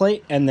on this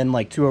plate and then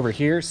like 2 over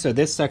here. So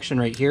this section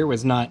right here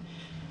was not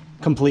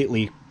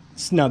completely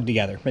snug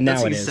together. But now it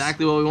is. That's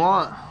exactly what we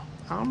want.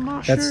 I'm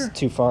not sure. That's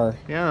too far.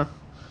 Yeah.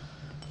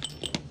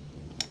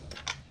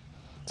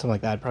 Something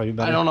like that would probably be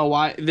better. I don't know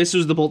why. This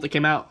was the bolt that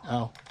came out.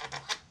 Oh.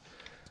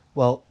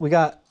 Well, we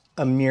got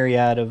a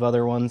myriad of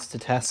other ones to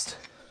test.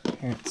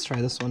 Here, let's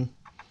try this one.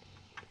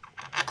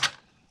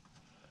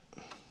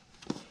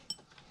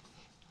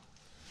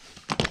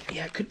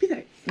 Yeah, it could be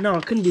that. No,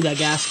 it couldn't be that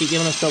gasket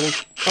giving us trouble.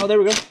 Oh, there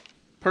we go.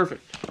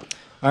 Perfect.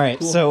 All right,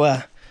 cool.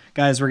 So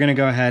guys, we're gonna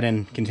go ahead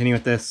and continue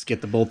with this.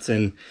 Get the bolts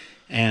in,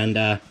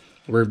 and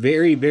we're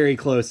very, very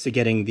close to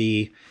getting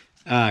the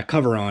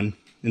cover on,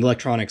 the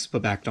electronics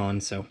put back on.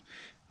 So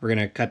we're going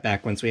to cut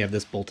back once we have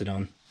this bolted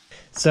on.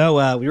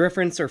 So we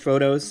referenced our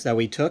photos that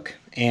we took,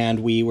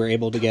 and we were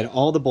able to get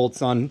all the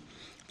bolts on.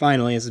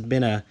 Finally, it's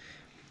been a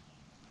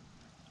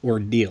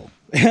ordeal.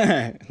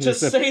 To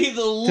say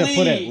the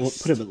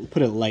least.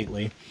 Put it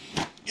lightly.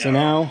 Yeah. So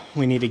now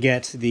we need to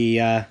get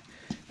the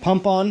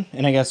pump on,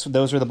 and I guess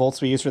those are the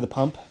bolts we use for the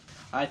pump.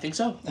 I think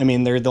so. I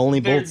mean, they're the only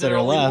bolts that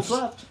are left.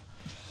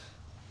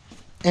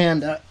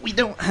 And we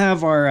don't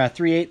have our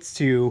 3/8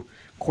 to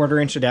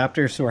 1/4 inch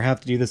adapter, so we'll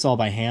have to do this all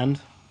by hand,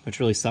 which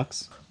really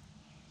sucks.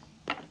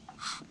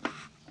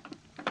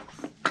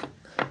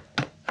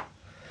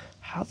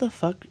 How the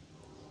fuck?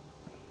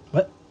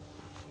 What?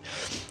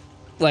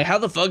 Like, how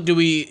the fuck do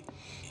we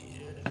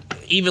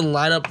even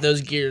line up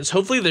those gears?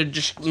 Hopefully they're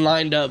just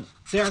lined up.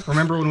 Yeah,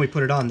 remember when we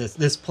put it on,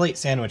 this plate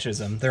sandwiches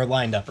them. They're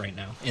lined up right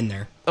now, in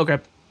there. Okay.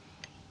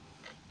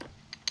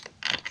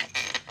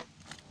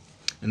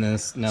 And then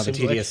now the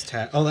tedious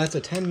task. Oh, that's a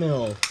 10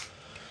 mil.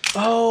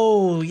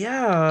 Oh,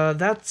 yeah.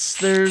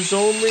 There's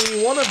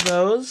only one of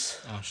those.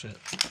 Oh, shit.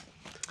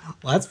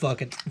 Well, that's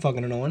fucking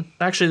annoying.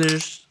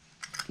 Actually,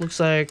 looks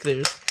like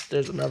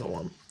there's another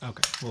one.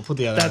 Okay, we'll put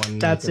the other one.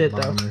 That's it,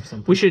 though.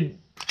 We should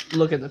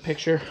look at the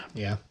picture.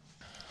 Yeah.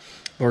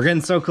 We're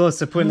getting so close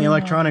to putting the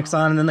electronics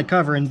on and then the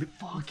cover and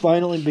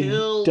finally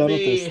being done with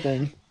this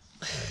thing.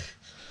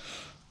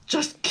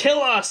 Just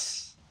kill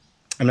us!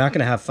 I'm not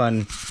gonna have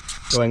fun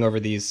going over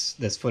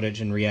this footage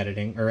and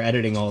re-editing or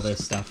editing all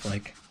this stuff.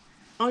 Like,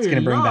 it's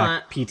gonna bring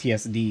back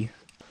PTSD.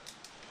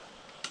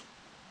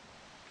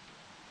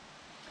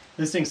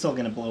 This thing's still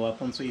gonna blow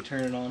up once we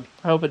turn it on.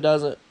 I hope it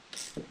doesn't.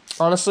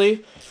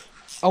 Honestly,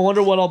 I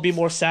wonder what'll be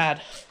more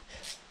sad.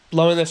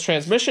 Blowing this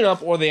transmission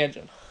up or the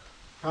engine?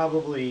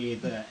 Probably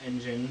the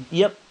engine.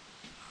 Yep.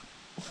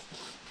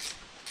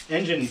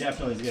 Engine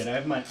definitely is good.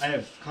 I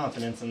have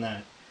confidence in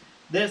that.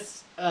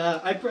 This,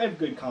 I have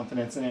good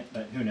confidence in it,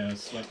 but who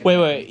knows?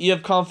 Wait. You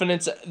have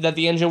confidence that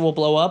the engine will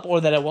blow up or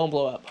that it won't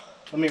blow up?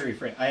 Let me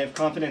rephrase. I have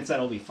confidence that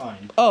it'll be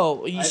fine.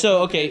 Oh,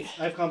 so okay.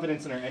 I have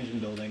confidence in our engine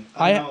building.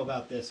 I don't know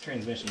about this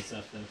transmission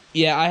stuff though.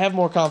 Yeah, I have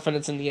more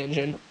confidence in the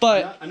engine,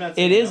 but I'm not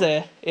it is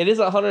a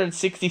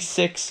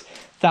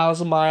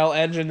 166,000 mile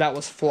engine that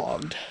was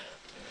flogged.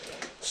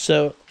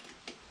 So,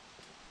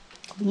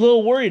 I'm a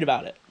little worried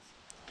about it.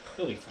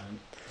 It'll be fine.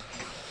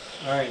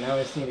 All right, now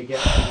I just need to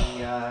get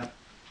the.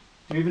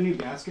 Do we have a new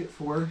gasket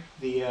for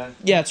the?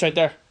 Yeah, it's right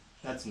there.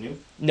 That's new.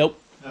 Nope.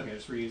 Okay,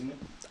 just reusing it.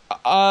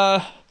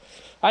 I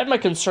had my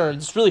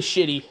concerns. It's really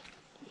shitty.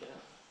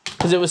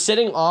 Because it was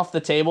sitting off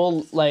the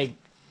table, like...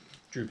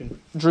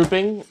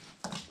 Drooping.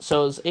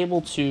 So I was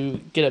able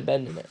to get a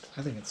bend in it.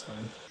 I think it's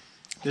fine.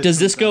 Does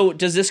this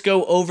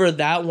go over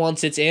that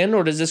once it's in,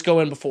 or does this go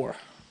in before?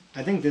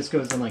 I think this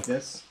goes in like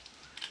this.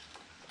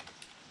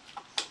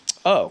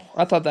 Oh,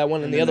 I thought that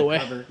went in the other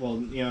way.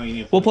 Well, you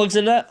need... What plugs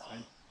in that?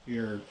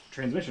 Your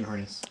transmission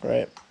harness.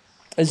 Right.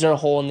 Is there a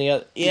hole in the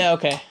other... Yeah,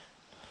 okay.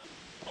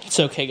 It's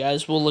okay,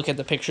 guys. We'll look at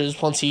the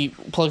pictures once he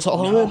plugs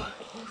all of it.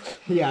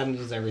 Yeah, and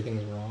just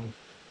everything's wrong.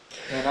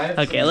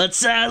 Okay,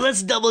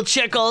 let's double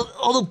check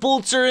all the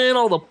bolts are in,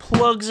 all the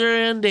plugs are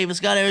in.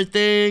 Davis got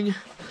everything.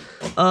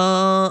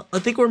 I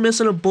think we're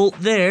missing a bolt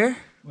there.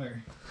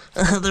 Where?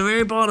 The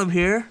very bottom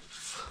here.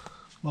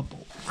 What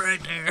bolt?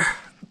 Right there.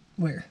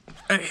 Where?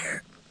 Right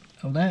here.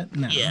 Oh, that?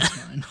 No, yeah. that's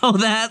fine. Oh,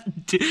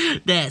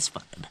 that's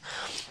fine.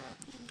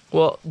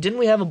 Well, didn't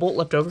we have a bolt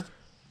left over?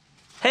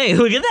 Hey,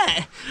 look at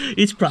that.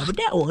 It's probably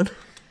that one.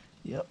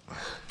 Yep.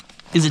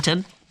 Is it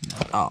 10? No.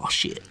 Oh,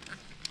 shit.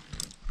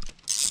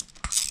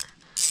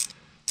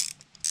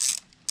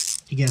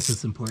 I guess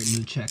it's important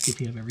to check if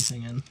you have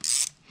everything in.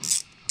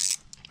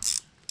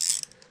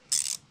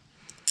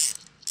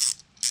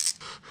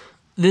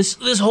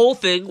 This whole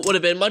thing would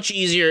have been much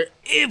easier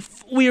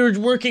if we were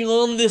working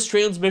on this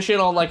transmission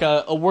on like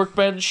a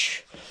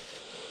workbench.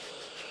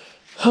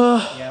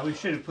 Yeah, we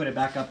should have put it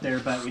back up there,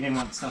 but we didn't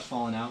want stuff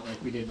falling out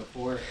like we did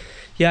before.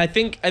 Yeah, I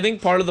think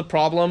part of the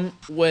problem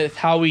with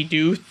how we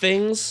do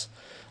things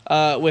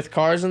with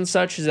cars and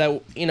such is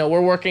that,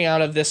 we're working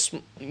out of this,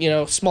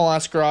 small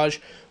ass garage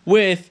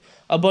with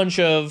a bunch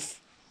of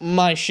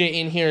my shit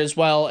in here as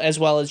well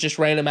as just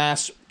random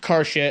ass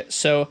car shit.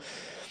 So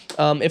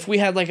if we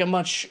had like a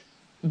much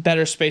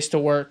better space to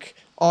work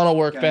on a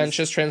workbench,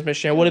 this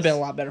transmission, it would have been a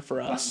lot better for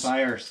us.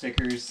 Buy our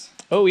stickers.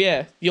 Oh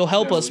yeah, you'll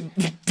help us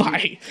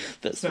buy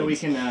this. So we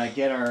can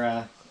get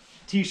our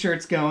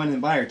t-shirts going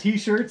and buy our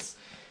t-shirts,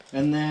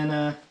 and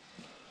then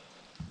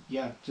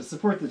just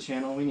support the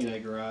channel. We need a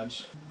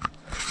garage.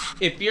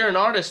 If you're an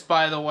artist,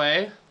 by the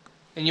way,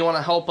 and you want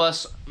to help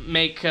us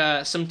make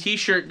some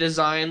t-shirt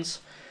designs,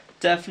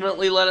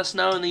 definitely let us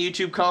know in the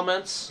YouTube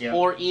comments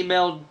or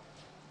email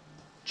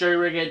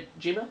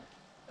jerryrig@gmail.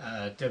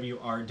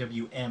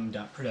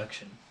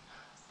 WRWM.production.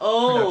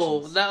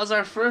 Oh, that was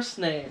our first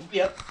name.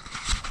 Yep.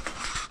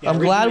 Yeah, I'm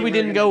glad we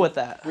didn't go with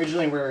that.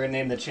 Originally, we were going to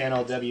name the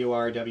channel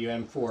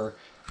WRWM for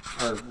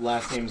our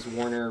last names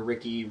Warner,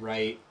 Ricky,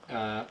 Wright,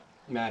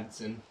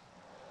 Madsen.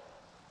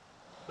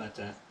 But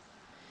that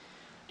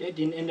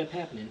didn't end up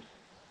happening.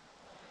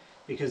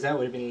 Because that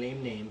would have been a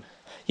lame name.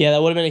 Yeah,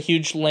 that would have been a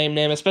huge lame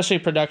name, especially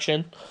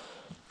production.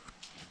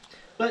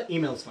 But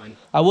email's fine.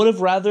 I would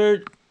have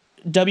rather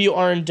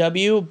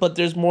WR&W, but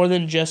there's more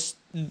than just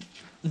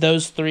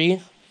those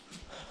three.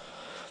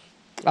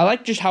 I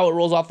like just how it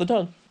rolls off the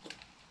tongue.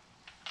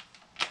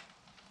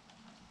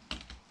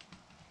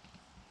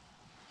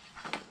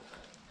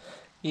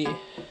 Yeah.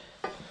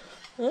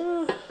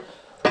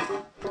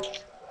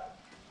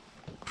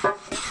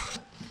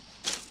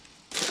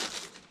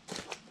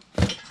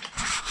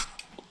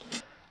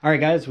 Alright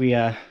guys, we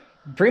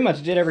pretty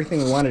much did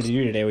everything we wanted to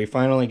do today. We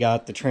finally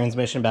got the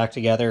transmission back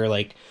together.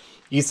 Like,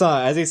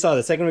 as you saw,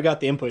 the second we got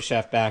the input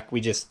shaft back, we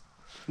just,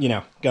 you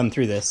know, gummed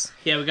through this.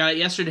 Yeah, we got it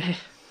yesterday,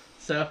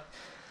 so...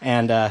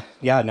 And,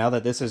 yeah, now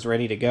that this is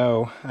ready to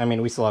go, I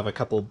mean, we still have a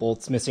couple of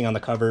bolts missing on the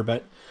cover,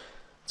 but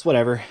it's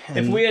whatever. And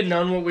if we had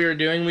known what we were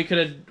doing, we could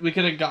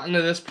have gotten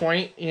to this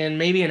point in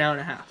maybe an hour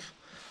and a half.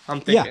 I'm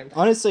thinking. Yeah,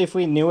 honestly, if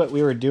we knew what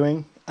we were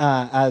doing,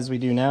 as we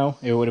do now,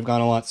 it would have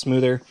gone a lot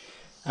smoother.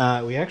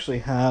 We actually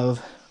have,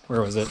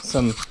 where was it?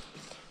 Some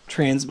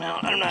trans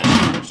mount. I'm not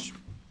sure which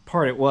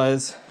part it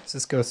was. Does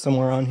this go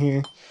somewhere on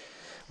here?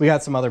 We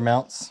got some other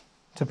mounts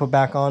to put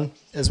back on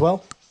as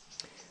well.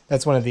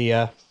 That's one of the,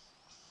 I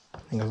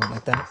think it was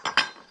like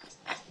that.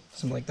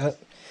 Something like that.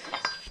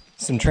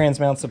 Some trans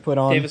mounts to put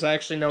on. Davis, I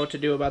actually know what to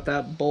do about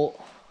that bolt.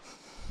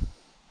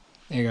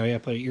 There you go. Yeah,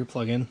 put an ear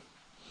plug in.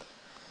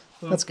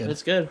 That's good.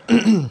 That's good.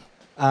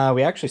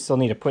 We actually still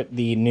need to put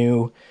the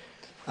new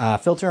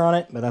filter on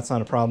it, but that's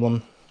not a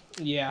problem.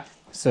 Yeah.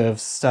 So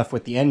stuff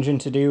with the engine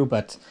to do,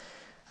 but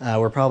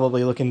we're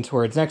probably looking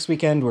towards next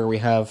weekend where we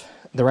have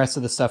the rest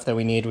of the stuff that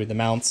we need with the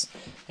mounts,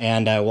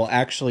 and we'll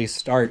actually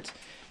start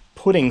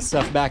putting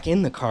stuff back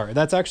in the car.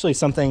 That's actually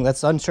something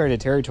that's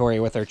uncharted territory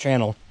with our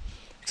channel,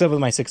 except with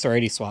my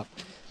 6R80 swap.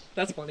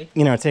 That's funny.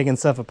 You know, taking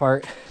stuff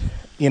apart.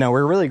 You know,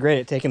 we're really great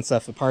at taking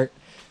stuff apart.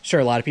 Sure,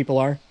 a lot of people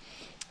are,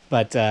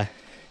 but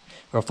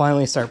we'll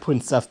finally start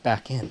putting stuff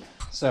back in.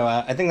 So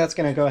I think that's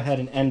going to go ahead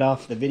and end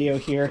off the video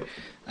here.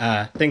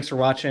 Thanks for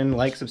watching.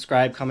 Like,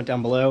 subscribe, comment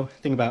down below.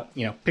 Think about,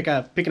 you know,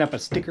 picking up a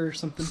sticker or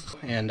something.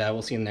 And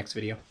we'll see you in the next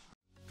video.